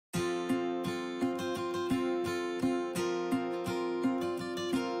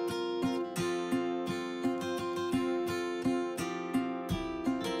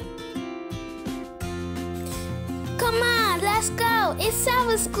let's go. It's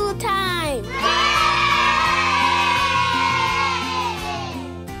Sabbath school time.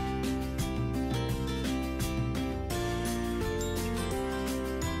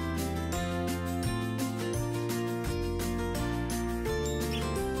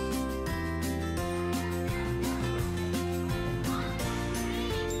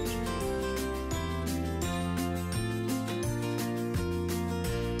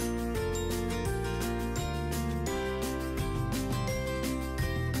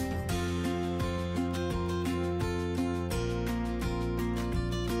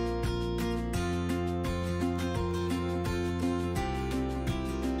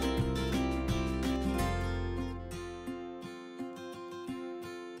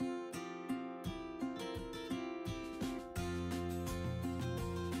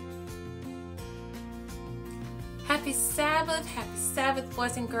 Happy Sabbath,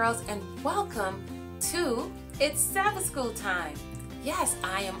 boys and girls, and welcome to It's Sabbath School Time. Yes,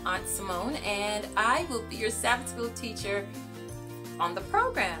 I am Aunt Simone, and I will be your Sabbath School teacher on the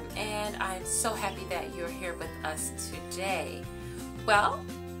program, and I'm so happy that you're here with us today. Well,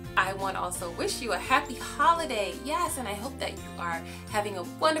 I want to also wish you a happy holiday. Yes, and I hope that you are having a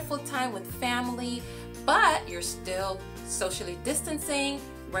wonderful time with family, but you're still socially distancing,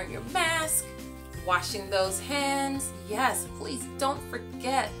 wearing your mask, washing those hands. Yes, please don't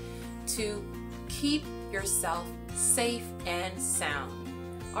forget to keep yourself safe and sound.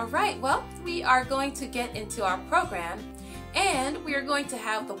 All right, well, we are going to get into our program, and we are going to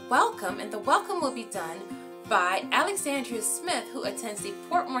have the welcome, and the welcome will be done by Alexandria Smith, who attends the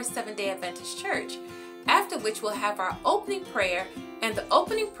Portmore Seventh-day Adventist Church, after which we'll have our opening prayer, and the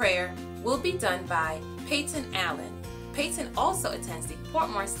opening prayer will be done by Peyton Allen. Peyton also attends the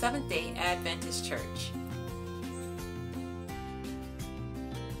Portmore Seventh-day Adventist Church.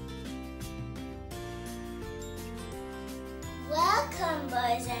 Welcome,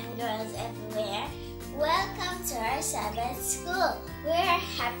 boys and girls everywhere. Welcome to our Sabbath school. We're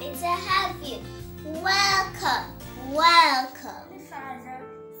happy to have you. Welcome, welcome. Father,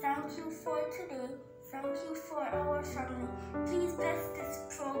 thank you for today. Thank you for our family. Please bless this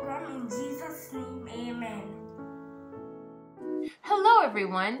program in Jesus' name. Amen. Hello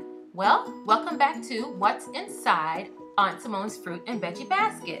everyone. Well, welcome back to What's Inside Aunt Simone's Fruit and Veggie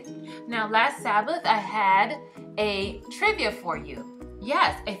Basket. Now, last Sabbath I had a trivia for you.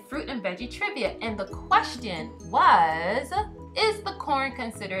 Yes, a fruit and veggie trivia, and the question was, is the corn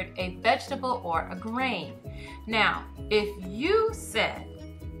considered a vegetable or a grain? Now, if you said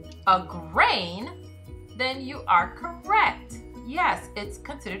a grain, then you are correct. Yes, it's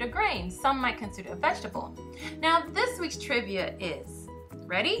considered a grain. Some might consider it a vegetable. Now, this week's trivia is,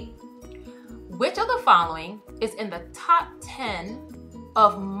 ready? Which of the following is in the top 10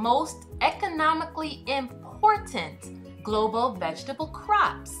 of most economically important global vegetable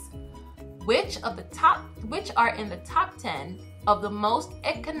crops? Which are in the top 10 of the most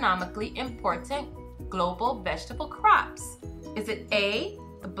economically important global vegetable crops? Is it A,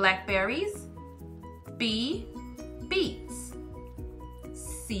 the blackberries, B, beets,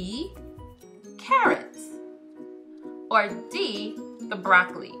 C, carrots, or D, the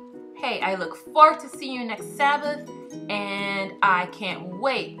broccoli? Hey, I look forward to seeing you next Sabbath, and I can't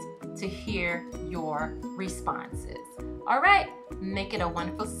wait to hear your responses. All right, make it a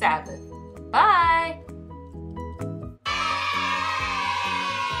wonderful Sabbath. Bye.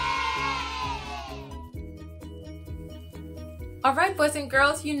 All right, boys and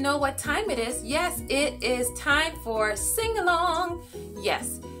girls, you know what time it is. Yes, it is time for sing-along.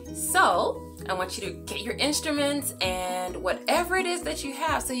 Yes, so I want you to get your instruments and whatever it is that you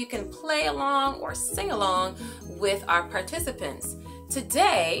have so you can play along or sing along with our participants.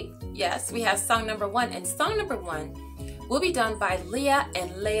 Today, yes, we have song number 1, and song number 1 will be done by Leah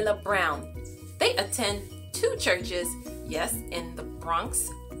and Layla Brown. They attend 2 churches, yes, in the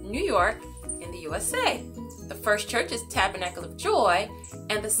Bronx, New York, in the USA. The first church is Tabernacle of Joy,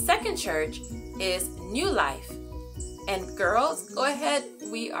 and the second church is New Life. And girls, go ahead,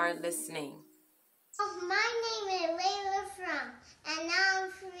 we are listening. My name is Layla From, and I'm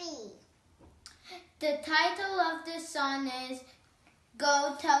free. The title of this song is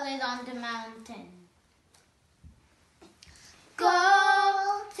Go Tell It on the Mountain.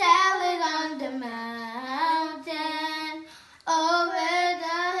 Go tell it on the mountain, over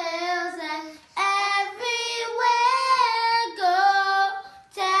the hills and everywhere. Go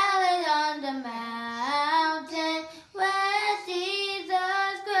tell it on the mountain, where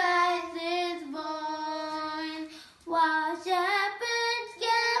Jesus Christ is born. While shepherds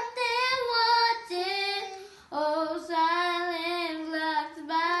kept their watches, oh silent flocks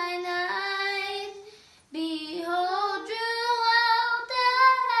by night, behold, Jerusalem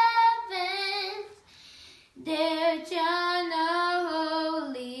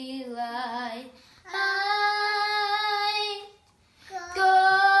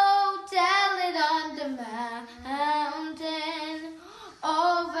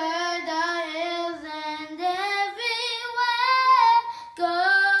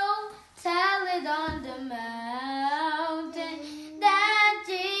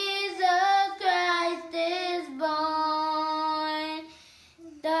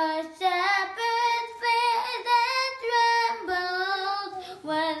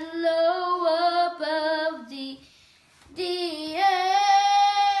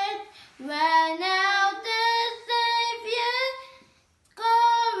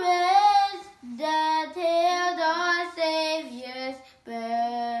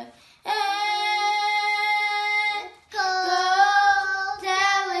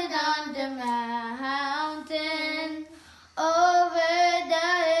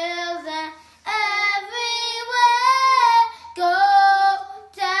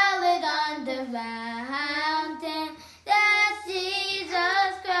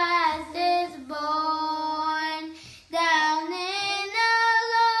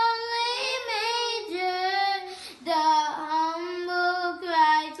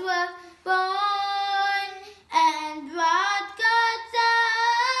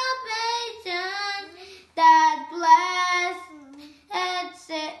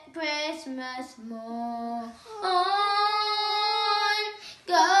Christmas morn.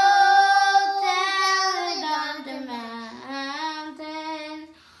 Go tell it on the mountains,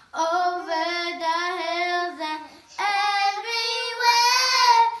 over the hills and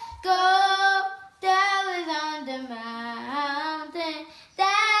everywhere. Go tell it on the mountain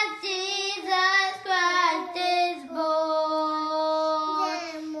that Jesus Christ is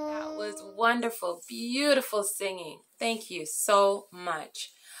born. That was wonderful, beautiful singing. Thank you so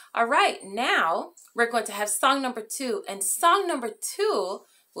much. All right, now we're going to have song number 2, and song number 2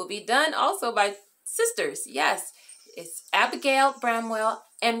 will be done also by sisters. Yes, it's Abigail Bramwell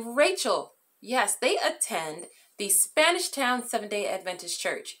and Rachel. Yes, they attend the Spanish Town Seventh-day Adventist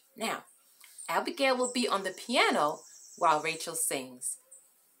Church. Now, Abigail will be on the piano while Rachel sings.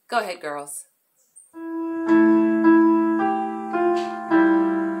 Go ahead, girls.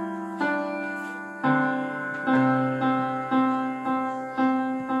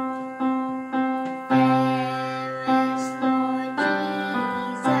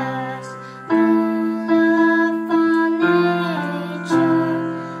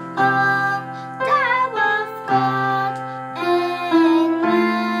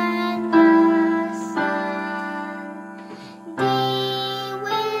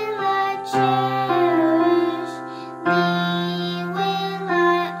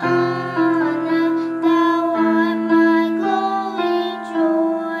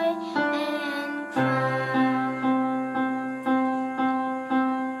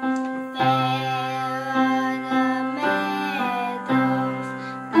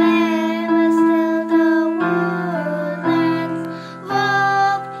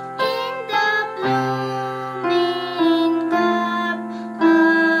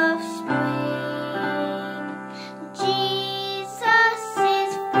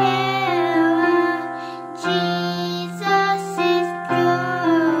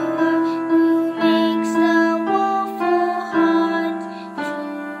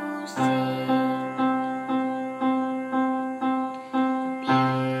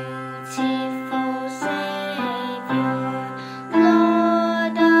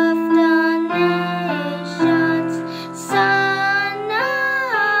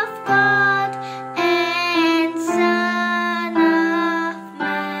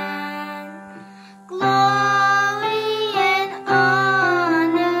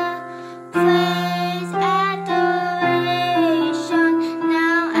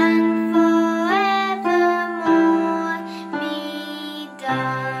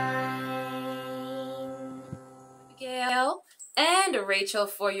 Rachel,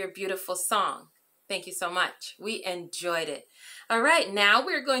 for your beautiful song. Thank you so much. We enjoyed it. All right, now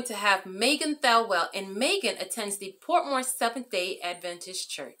we're going to have Megan Thelwell, and Megan attends the Portmore Seventh-day Adventist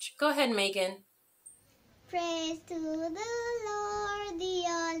Church. Go ahead, Megan. Praise to the Lord, the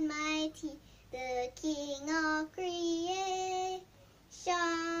Almighty, the King of creation.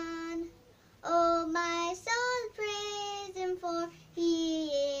 Oh, my soul, praise Him, for He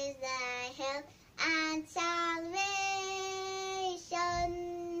is thy help and salvation.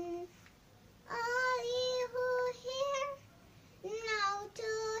 All ye who hear, now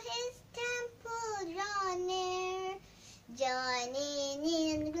to His temple draw near, joining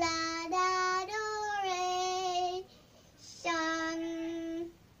in glad adoration.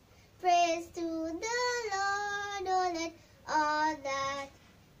 Praise to the Lord, oh let all that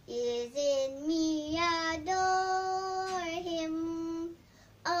is in me adore Him.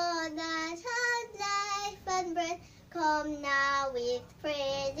 All that has life and breath, come now with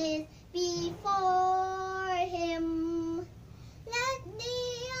praises before Him. Let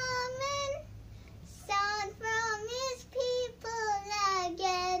the Amen sound from His people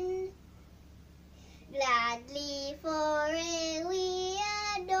again. Gladly forever we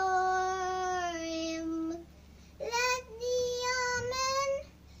adore Him. Let the Amen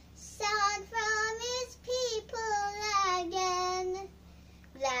sound from His people again.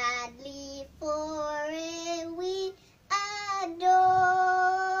 Gladly forever we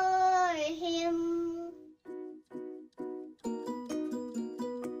adore Him.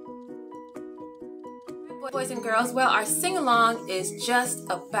 Boys and girls, well, our sing-along is just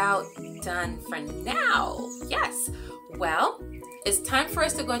about done for now. Yes. Well, it's time for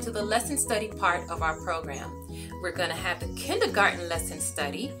us to go into the lesson study part of our program. We're going to have the kindergarten lesson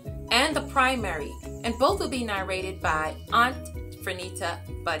study and the primary, and both will be narrated by Aunt Frenita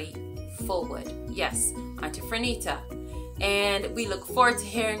Buddy Fullwood. Yes, Auntie Frenita. And we look forward to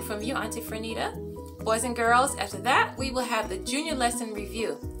hearing from you, Auntie Frenita. Boys and girls, after that, we will have the junior lesson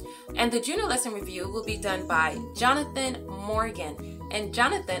review. And the junior lesson review will be done by Jonathan Morgan. And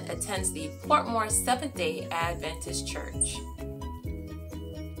Jonathan attends the Portmore Seventh-day Adventist Church.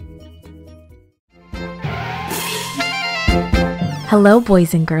 Hello,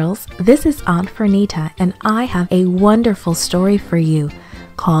 boys and girls. This is Aunt Frenita, and I have a wonderful story for you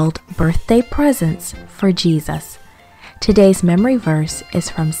called Birthday Presents for Jesus. Today's memory verse is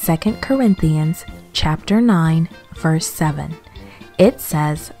from 2 Corinthians chapter 9, verse 7. It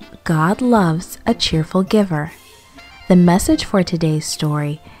says, God loves a cheerful giver. The message for today's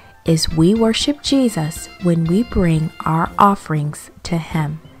story is we worship Jesus when we bring our offerings to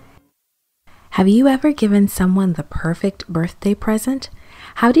Him. Have you ever given someone the perfect birthday present?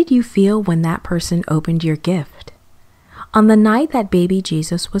 How did you feel when that person opened your gift? On the night that baby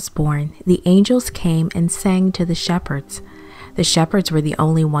Jesus was born, the angels came and sang to the shepherds. The shepherds were the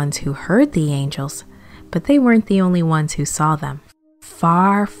only ones who heard the angels, but they weren't the only ones who saw them.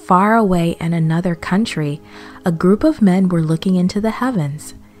 Far, far away in another country, a group of men were looking into the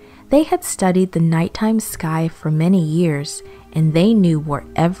heavens. They had studied the nighttime sky for many years, and they knew where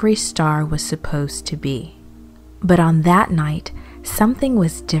every star was supposed to be. But on that night, something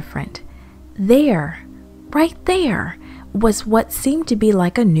was different. There, right there, was what seemed to be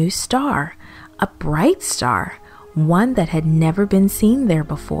like a new star, a bright star, one that had never been seen there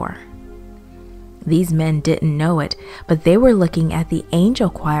before. These men didn't know it, but they were looking at the angel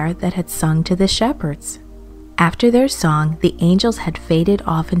choir that had sung to the shepherds. After their song, the angels had faded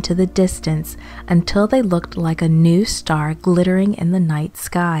off into the distance until they looked like a new star glittering in the night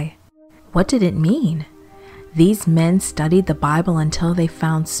sky. What did it mean? These men studied the Bible until they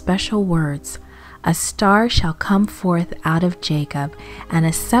found special words. A star shall come forth out of Jacob, and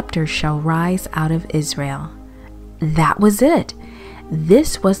a scepter shall rise out of Israel. That was it.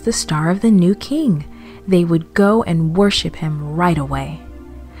 This was the star of the new king. They would go and worship him right away.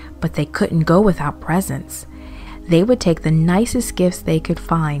 But they couldn't go without presents. They would take the nicest gifts they could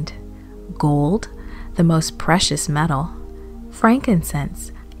find: gold, the most precious metal;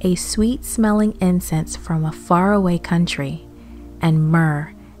 frankincense, a sweet-smelling incense from a faraway country; and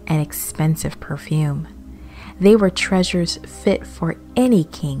myrrh, an expensive perfume. They were treasures fit for any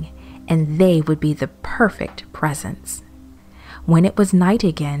king, and they would be the perfect presents. When it was night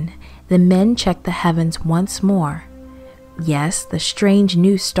again, the men checked the heavens once more. Yes, the strange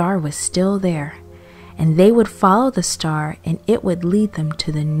new star was still there, and they would follow the star, and it would lead them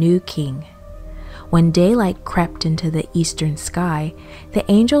to the new king. When daylight crept into the eastern sky, the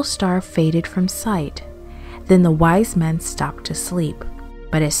angel star faded from sight. Then the wise men stopped to sleep.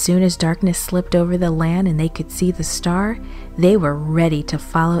 But as soon as darkness slipped over the land and they could see the star, they were ready to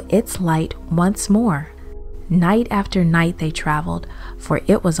follow its light once more. Night after night they traveled, for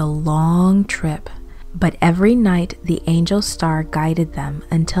it was a long trip. But every night the angel star guided them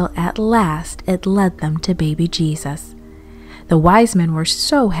until at last it led them to baby Jesus. The wise men were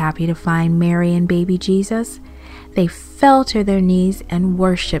so happy to find Mary and baby Jesus. They fell to their knees and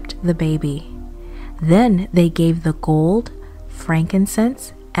worshipped the baby. Then they gave the gold,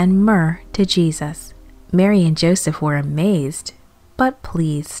 frankincense, and myrrh to Jesus. Mary and Joseph were amazed, but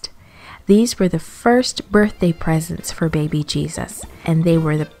pleased. These were the first birthday presents for baby Jesus, and they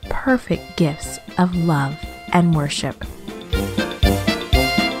were the perfect gifts of love and worship.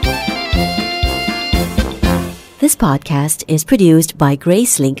 This podcast is produced by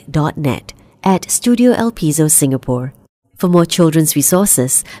GraceLink.net at Studio El Piso, Singapore. For more children's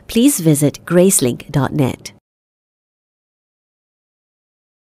resources, please visit GraceLink.net.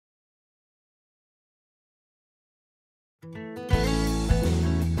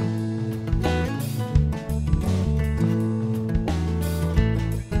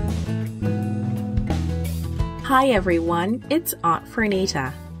 Hi everyone, it's Aunt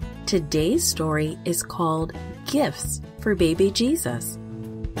Frenita. Today's story is called Gifts for Baby Jesus.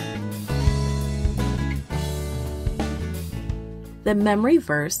 The memory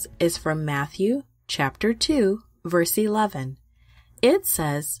verse is from Matthew chapter 2, verse 11. It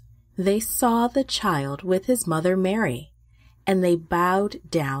says, "They saw the child with his mother Mary, and they bowed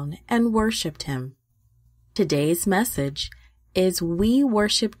down and worshipped him." Today's message is we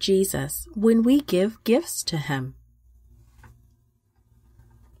worship Jesus when we give gifts to him.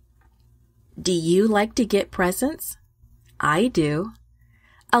 Do you like to get presents? I do.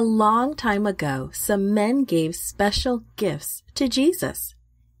 A long time ago, some men gave special gifts to Jesus.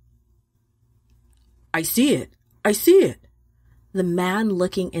 I see it. I see it. The man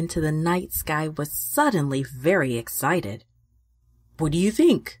looking into the night sky was suddenly very excited. What do you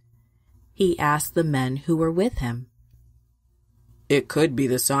think? He asked the men who were with him. It could be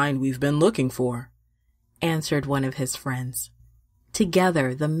the sign we've been looking for, answered one of his friends.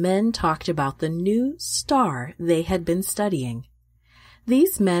 Together, the men talked about the new star they had been studying.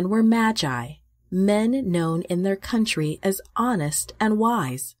 These men were Magi, men known in their country as honest and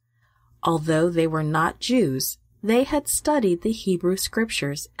wise. Although they were not Jews, They had studied the Hebrew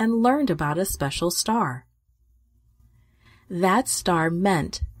scriptures and learned about a special star. That star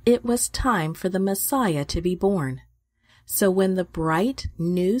meant it was time for the Messiah to be born. So when the bright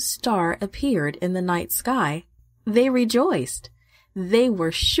new star appeared in the night sky, they rejoiced. They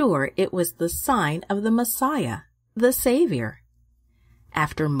were sure it was the sign of the Messiah, the Savior.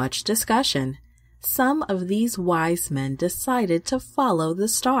 After much discussion, some of these wise men decided to follow the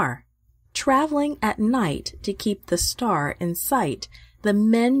star. Traveling at night to keep the star in sight, the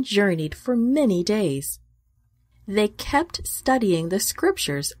men journeyed for many days. They kept studying the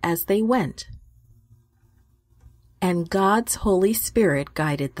scriptures as they went. And God's Holy Spirit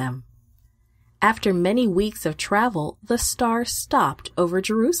guided them. After many weeks of travel, the star stopped over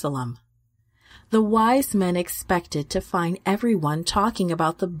Jerusalem. The wise men expected to find everyone talking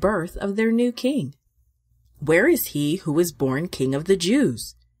about the birth of their new king. "Where is he who was born King of the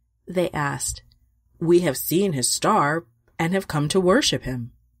Jews?" they asked. "We have seen his star and have come to worship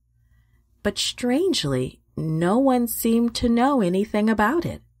him." But strangely, no one seemed to know anything about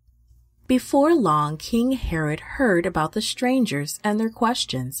it. Before long, King Herod heard about the strangers and their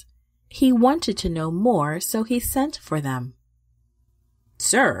questions. He wanted to know more, so he sent for them.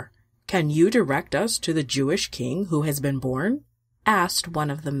 "Sir, can you direct us to the Jewish king who has been born?" asked one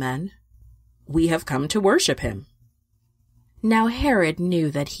of the men. "We have come to worship him." Now Herod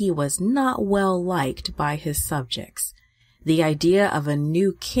knew that he was not well liked by his subjects. The idea of a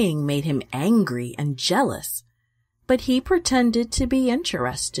new king made him angry and jealous, but he pretended to be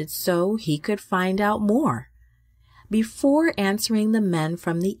interested so he could find out more. Before answering the men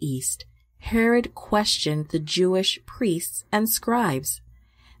from the east, Herod questioned the Jewish priests and scribes.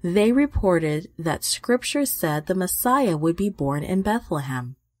 They reported that Scripture said the Messiah would be born in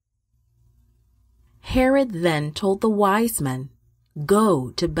Bethlehem. Herod then told the wise men,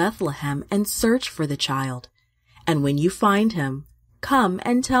 "Go to Bethlehem and search for the child, and when you find him, come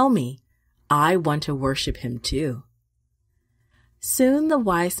and tell me. I want to worship him too." Soon the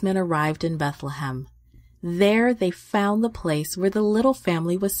wise men arrived in Bethlehem. There they found the place where the little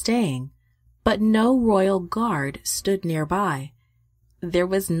family was staying, but no royal guard stood nearby. There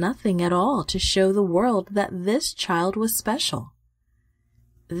was nothing at all to show the world that this child was special.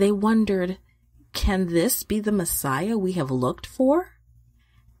 They wondered, can this be the Messiah we have looked for?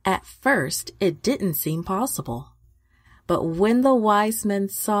 At first, it didn't seem possible. But when the wise men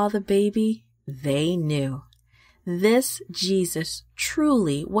saw the baby, they knew. This Jesus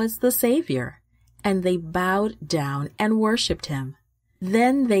truly was the Savior, and they bowed down and worshipped him.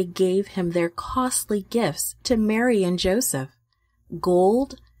 Then they gave him their costly gifts to Mary and Joseph,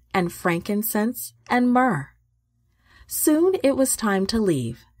 gold and frankincense and myrrh. Soon it was time to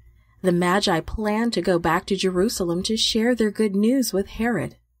leave. The Magi planned to go back to Jerusalem to share their good news with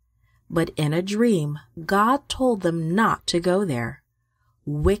Herod. But in a dream, God told them not to go there.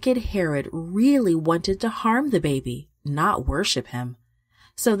 Wicked Herod really wanted to harm the baby, not worship him.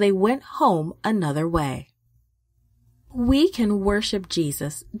 So they went home another way. We can worship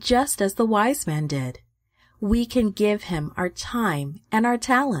Jesus just as the wise man did. We can give him our time and our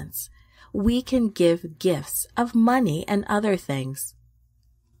talents. We can give gifts of money and other things.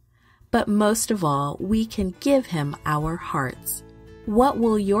 But most of all, we can give him our hearts. What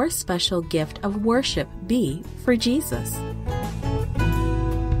will your special gift of worship be for Jesus?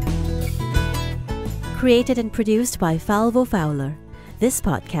 Created and produced by Falvo Fowler. This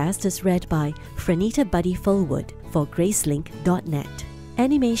podcast is read by Frenita Buddy Fullwood for GraceLink.net.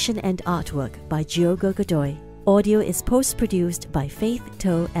 Animation and artwork by Giogo Godoy. Audio is post-produced by Faith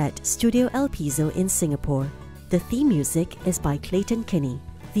Toe at Studio El Piso in Singapore. The theme music is by Clayton Kinney.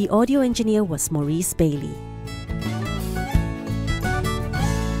 The audio engineer was Maurice Bailey.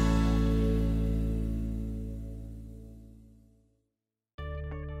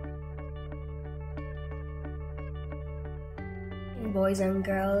 Boys and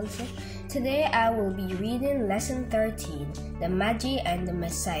girls, today I will be reading Lesson 13, the Magi and the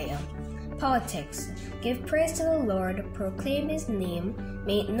Messiah. Politics. Give praise to the Lord, proclaim his name,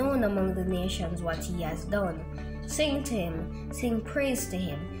 make known among the nations what he has done. Sing to him, sing praise to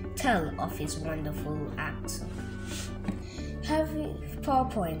him, tell of his wonderful acts.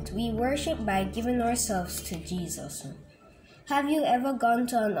 PowerPoint. We worship by giving ourselves to Jesus. Have you ever gone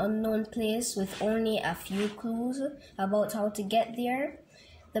to an unknown place with only a few clues about how to get there?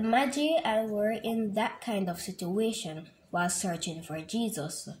 The Magi were in that kind of situation while searching for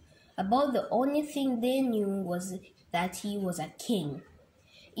Jesus. About the only thing they knew was that he was a king.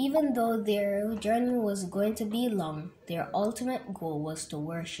 Even though their journey was going to be long, their ultimate goal was to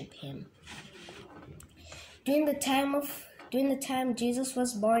worship him. During the time of During the time Jesus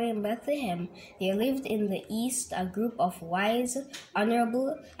was born in Bethlehem, there lived in the east a group of wise,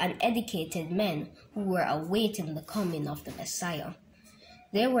 honorable, and educated men who were awaiting the coming of the Messiah.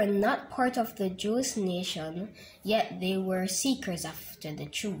 They were not part of the Jewish nation, yet they were seekers after the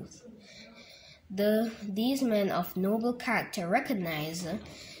truth. These men of noble character recognize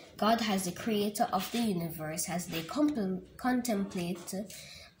God as the creator of the universe as they contemplate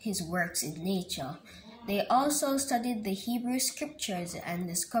his works in nature. They also studied the Hebrew scriptures and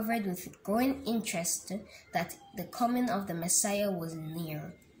discovered with growing interest that the coming of the Messiah was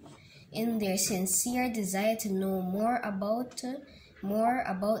near. In their sincere desire to know more about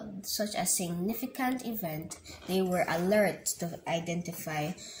such a significant event, they were alert to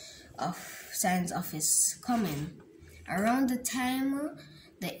identify signs of his coming. Around the time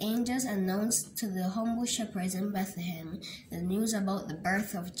the angels announced to the humble shepherds in Bethlehem the news about the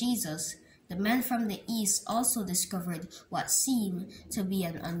birth of Jesus, the men from the east also discovered what seemed to be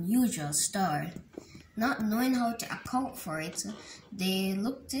an unusual star. Not knowing how to account for it, they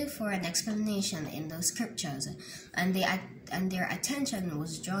looked for an explanation in the scriptures, and their attention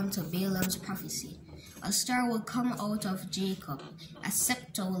was drawn to Balaam's prophecy. A star will come out of Jacob, a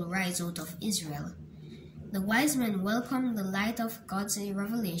scepter will rise out of Israel. The wise men welcomed the light of God's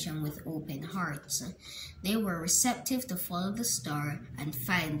revelation with open hearts. They were receptive to follow the star and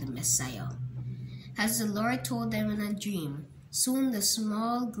find the Messiah. As the Lord told them in a dream, soon the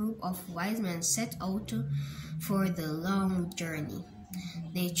small group of wise men set out for the long journey.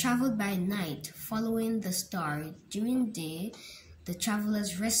 They traveled by night, following the star. During day, the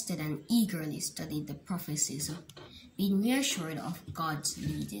travelers rested and eagerly studied the prophecies, being reassured of God's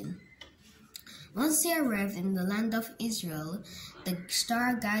leading. Once they arrived in the land of Israel, the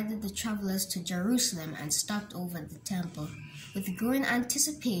star guided the travelers to Jerusalem and stopped over the temple. With growing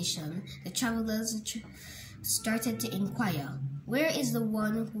anticipation, the travelers started to inquire, "Where is the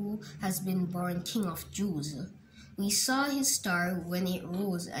one who has been born King of Jews? We saw his star when it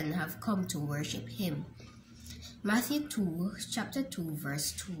rose and have come to worship him." Matthew chapter 2,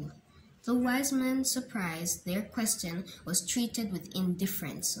 verse 2. The wise men, surprised their question, was treated with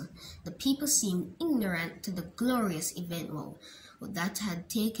indifference. The people seemed ignorant to the glorious event that had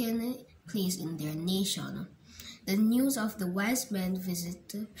taken place in their nation. The news of the wise men's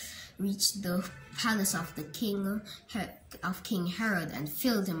visit reached the palace of the King Herod and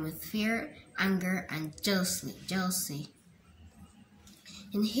filled him with fear, anger, and jealousy.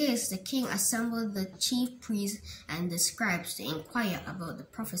 In haste, the king assembled the chief priests and the scribes to inquire about the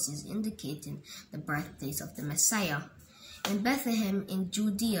prophecies indicating the birthplace of the Messiah. "In Bethlehem in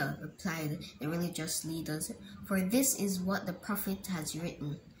Judea," replied the religious leaders, "for this is what the prophet has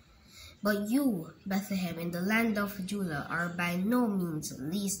written. But you, Bethlehem, in the land of Judah, are by no means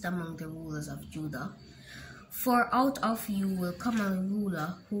least among the rulers of Judah. For out of you will come a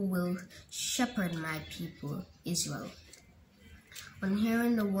ruler who will shepherd my people, Israel." On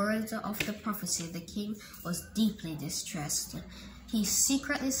hearing the words of the prophecy, the king was deeply distressed. He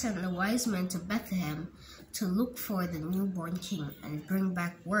secretly sent the wise men to Bethlehem to look for the newborn king and bring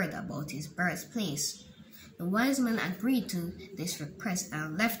back word about his birthplace. The wise men agreed to this request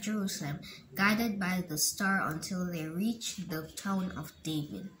and left Jerusalem, guided by the star, until they reached the town of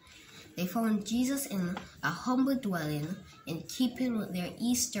David. They found Jesus in a humble dwelling, in keeping with their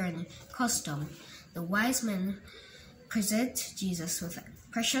Eastern custom. The wise men present Jesus with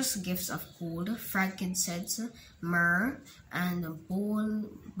precious gifts of gold, frankincense, myrrh, and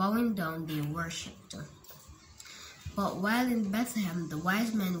bowing down they worshipped. But while in Bethlehem, the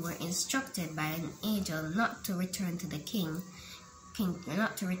wise men were instructed by an angel not to return to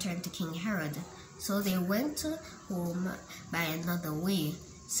King Herod, so they went home by another way.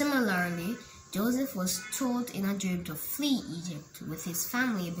 Similarly, Joseph was told in a dream to flee Egypt with his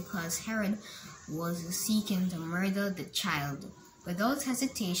family because Herod was seeking to murder the child. Without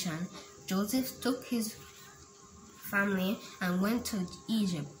hesitation, Joseph took his family and went to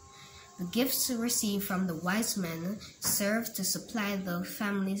Egypt. The gifts received from the wise men served to supply the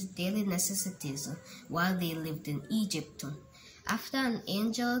family's daily necessities while they lived in Egypt. After an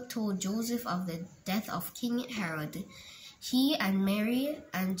angel told Joseph of the death of King Herod, he and Mary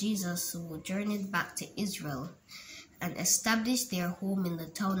and Jesus journeyed back to Israel and established their home in the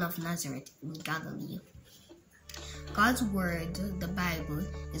town of Nazareth in Galilee. God's Word, the Bible,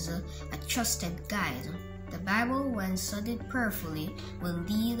 is a trusted guide. The Bible, when studied prayerfully, will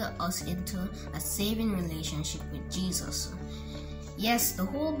lead us into a saving relationship with Jesus. Yes, the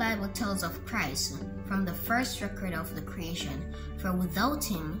whole Bible tells of Christ, from the first record of the creation, for without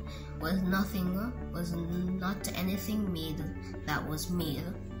him was not anything made that was made,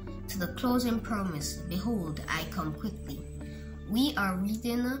 to the closing promise, "Behold, I come quickly." We are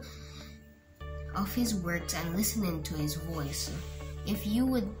reading of His works and listening to His voice. If you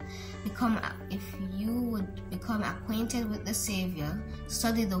would become acquainted with the Savior,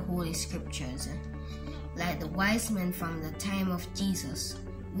 study the Holy Scriptures. Like the wise men from the time of Jesus,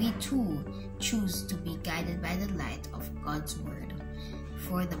 we too choose to be guided by the light of God's Word,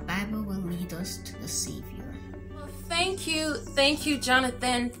 for the Bible will lead us to the Savior. Well, thank you,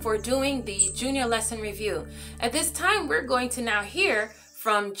 Jonathan, for doing the junior lesson review. At this time, we're going to now hear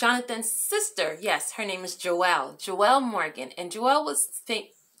from Jonathan's sister. Yes, her name is Joelle Morgan, and Joelle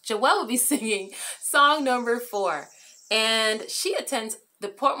will be singing song number 4, and she attends the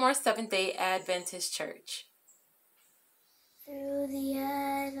Portmore Seventh-day Adventist Church. Through the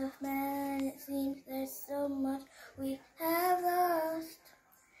eyes of man, it seems there's so much we have lost.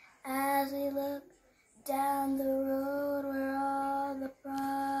 As we look down the road where all the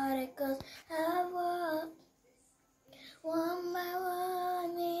prodigals have walked, one by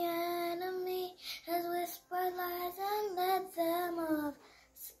one the enemy has whispered lies and led them off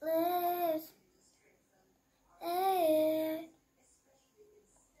slaves. Hey.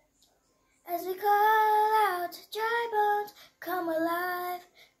 As we call out, dry bones, come alive,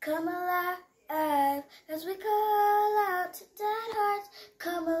 come alive. As we call out, dead hearts,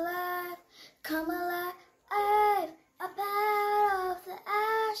 come alive, come alive. Up out of the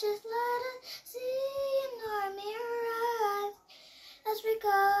ashes, let us see an army rise. As we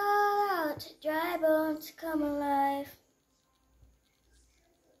call out, dry bones, come alive.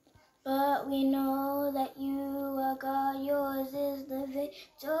 But we know that you are God, yours is the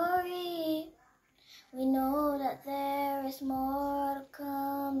victory. We know that there is more to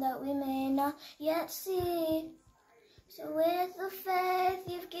come that we may not yet see. So with the faith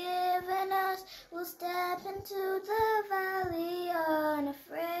you've given us, we'll step into the valley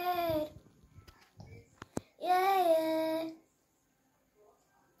unafraid. Yeah.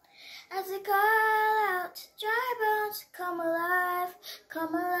 As we call out, dry bones, come alive,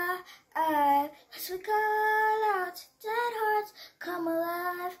 come alive. As we call out, dead hearts, come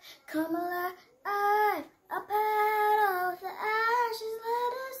alive, come alive. Up out of the ashes,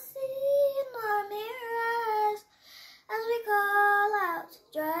 let us see an army rise. As we call out,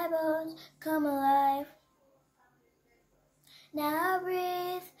 dry bones, come alive. Now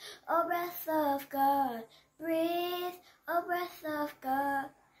breathe, O breath of God. Breathe, O breath of God.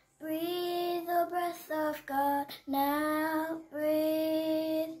 Breathe, O breath of God. Now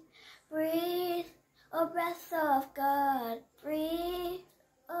breathe, breathe, O breath of God. Breathe,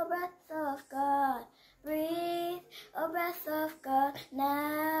 O breath of God. Breathe, O breath of God.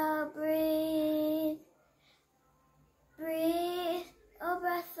 Now breathe, breathe, O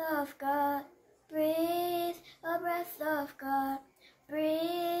breath of God. Breathe, O breath of God.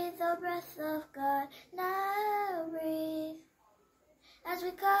 Breathe, O breath of God. Now breathe. As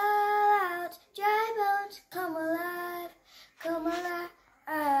we call out, dry bones, come alive, come alive.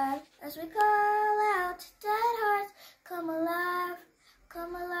 As we call out, dead hearts, come alive,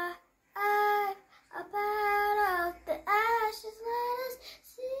 come alive. Up out of the ashes, let us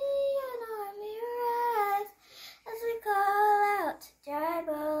see an army rise. As we call out, dry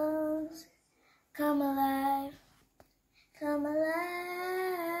bones, come alive, come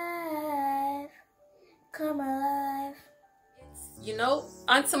alive, come alive. You know,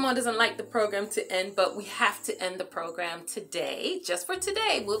 Aunt Simone doesn't like the program to end, but we have to end the program today. Just for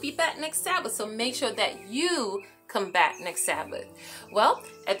today. We'll be back next Sabbath, so make sure that you come back next Sabbath. Well,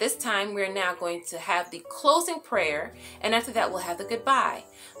 at this time, we're now going to have the closing prayer, and after that, we'll have the goodbye.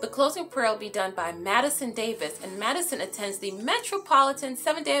 The closing prayer will be done by Madison Davis, and Madison attends the Metropolitan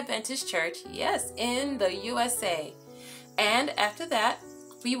Seventh-day Adventist Church, yes, in the USA. And after that,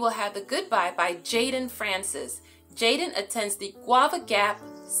 we will have the goodbye by Jaden Francis. Jaden attends the Guava Gap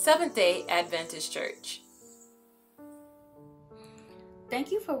Seventh-day Adventist Church.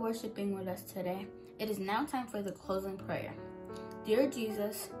 Thank you for worshiping with us today. It is now time for the closing prayer. Dear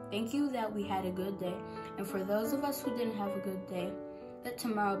Jesus, thank you that we had a good day, and for those of us who didn't have a good day, let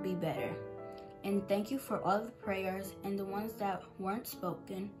tomorrow be better. And thank you for all the prayers and the ones that weren't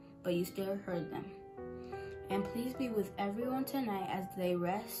spoken, but you still heard them. And please be with everyone tonight as they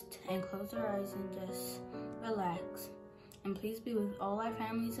rest and close their eyes and just relax. And please be with all our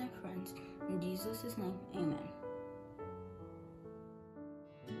families and friends. In Jesus' name, amen.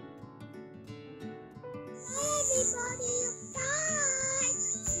 Everybody, bye.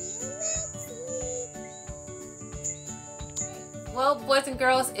 See you next week. Well, boys and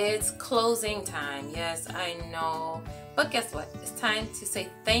girls, it's closing time. Yes, I know. But guess what? It's time to say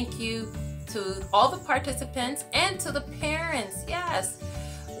thank you to all the participants and to the parents. Yes.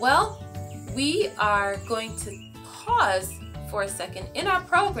 Well, we are going to pause for a second in our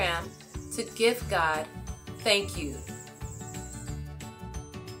program to give God thank you.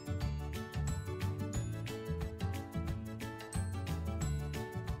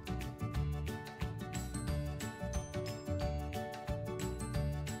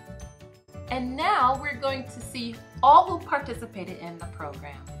 And now we're going to see all who participated in the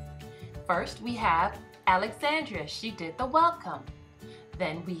program. First, we have Alexandria. She did the welcome.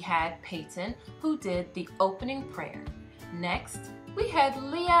 Then we had Peyton, who did the opening prayer. Next, we had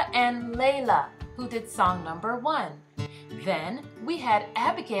Leah and Layla, who did song number 1. Then we had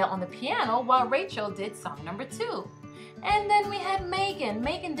Abigail on the piano while Rachel did song number 2. And then we had Megan.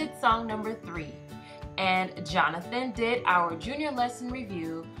 Megan did song number 3. And Jonathan did our junior lesson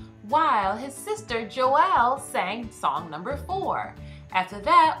review while his sister Joelle sang song number 4. After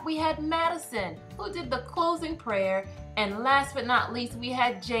that, we had Madison, who did the closing prayer, and last but not least, we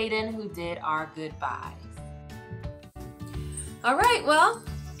had Jaden, who did our goodbyes. All right, well,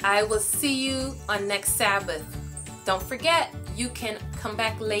 I will see you on next Sabbath. Don't forget, you can come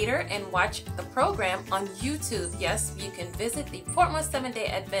back later and watch the program on YouTube. Yes, you can visit the Portmore Seventh-day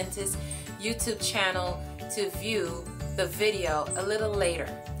Adventist YouTube channel to view the video a little later.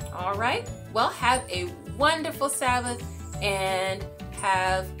 All right, well, have a wonderful Sabbath and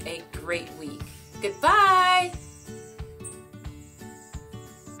have a great week. Goodbye.